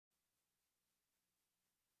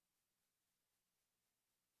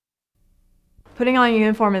Putting on a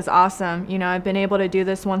uniform is awesome. You know, I've been able to do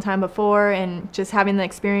this one time before, and just having the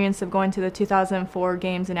experience of going to the 2004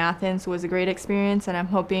 games in Athens was a great experience, and I'm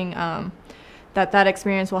hoping that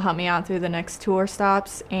experience will help me out through the next tour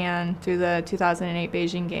stops and through the 2008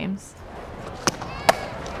 Beijing games.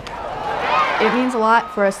 It means a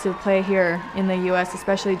lot for us to play here in the U.S.,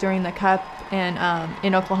 especially during the Cup and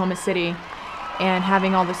in Oklahoma City, and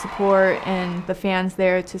having all the support and the fans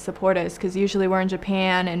there to support us, because usually we're in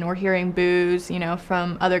Japan and we're hearing boos, you know,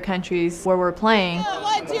 from other countries where we're playing.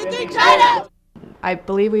 1, 2, 3, China! I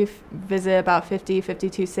believe we've visited about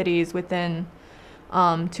 52 cities within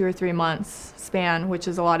 2 or 3 months span, which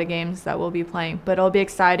is a lot of games that we'll be playing. But it'll be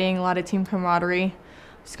exciting, a lot of team camaraderie,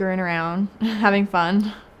 screwing around, having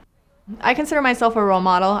fun. I consider myself a role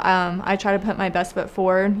model. I try to put my best foot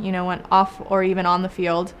forward, you know, when off or even on the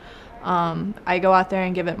field. I go out there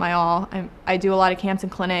and give it my all. I do a lot of camps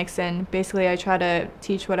and clinics, and basically I try to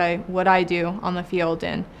teach what I do on the field,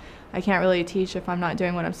 and I can't really teach if I'm not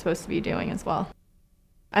doing what I'm supposed to be doing as well.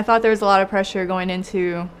 I thought there was a lot of pressure going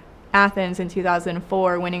into Athens in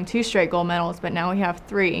 2004, winning 2 straight gold medals, but now we have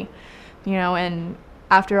 3, you know, and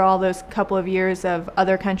after all those couple of years of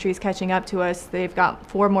other countries catching up to us, they've got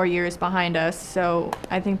 4 more years behind us, so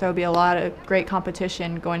I think there'll be a lot of great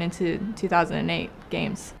competition going into 2008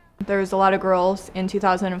 games. There was a lot of girls in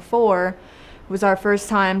 2004. It was our first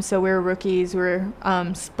time, so we were rookies. We were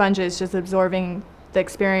sponges, just absorbing the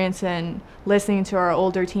experience and listening to our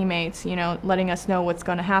older teammates, you know, letting us know what's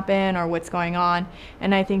going to happen or what's going on.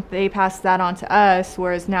 And I think they passed that on to us,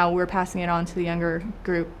 whereas now we're passing it on to the younger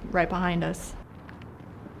group right behind us.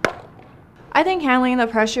 I think handling the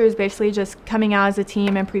pressure is basically just coming out as a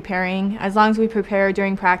team and preparing. As long as we prepare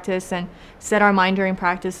during practice and set our mind during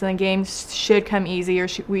practice, then the games should come easy, or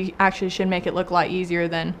we actually should make it look a lot easier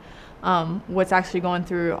than what's actually going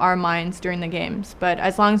through our minds during the games. But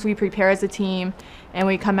as long as we prepare as a team and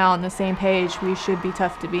we come out on the same page, we should be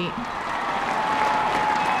tough to beat.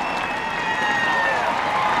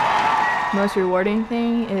 Most rewarding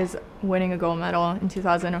thing is winning a gold medal in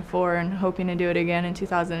 2004 and hoping to do it again in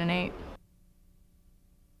 2008.